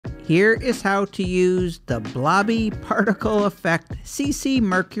Here is how to use the Blobby Particle Effect CC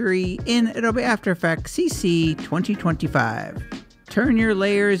Mercury in Adobe After Effects CC 2025. Turn your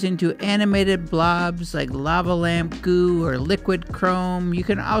layers into animated blobs like lava lamp goo or liquid chrome. You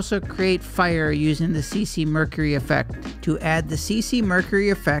can also create fire using the CC Mercury Effect. To add the CC Mercury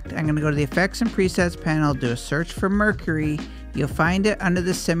Effect, I'm going to go to the Effects and Presets panel, do a search for Mercury. You'll find it under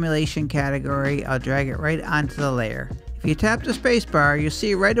the Simulation category. I'll drag it right onto the layer. If you tap the spacebar, you'll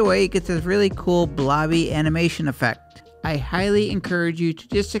see right away it gets this really cool blobby animation effect. I highly encourage you to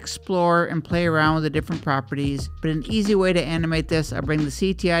just explore and play around with the different properties, but an easy way to animate this, I'll bring the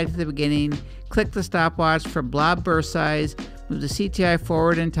CTI to the beginning, click the stopwatch for Blob Birth Size, move the CTI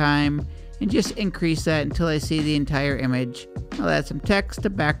forward in time, and just increase that until I see the entire image. I'll add some text to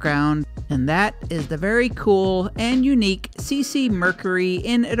background, and that is the very cool and unique CC Mercury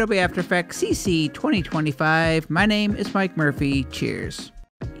in Adobe After Effects CC 2025. My name is Mike Murphy. Cheers.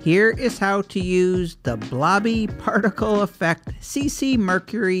 Here is how to use the Blobby Particle Effect CC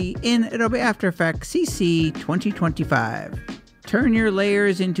Mercury in Adobe After Effects CC 2025. Turn your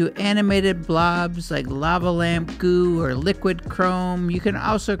layers into animated blobs like lava lamp goo or liquid chrome. You can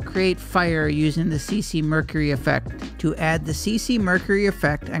also create fire using the CC Mercury Effect. To add the CC Mercury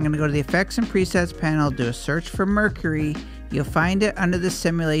Effect, I'm going to go to the Effects and Presets panel, do a search for Mercury. You'll find it under the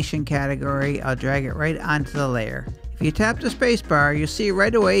Simulation category. I'll drag it right onto the layer. If you tap the spacebar, you'll see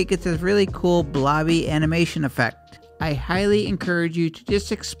right away it gets this really cool blobby animation effect. I highly encourage you to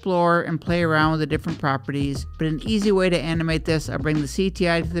just explore and play around with the different properties, but an easy way to animate this, I'll bring the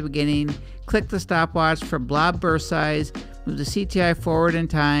CTI to the beginning, click the stopwatch for Blob Birth Size, move the CTI forward in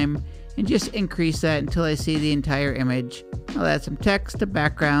time, and just increase that until I see the entire image. I'll add some text to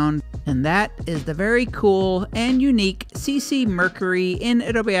background, and that is the very cool and unique CC Mercury in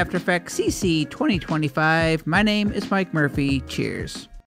Adobe After Effects CC 2025. My name is Mike Murphy. Cheers.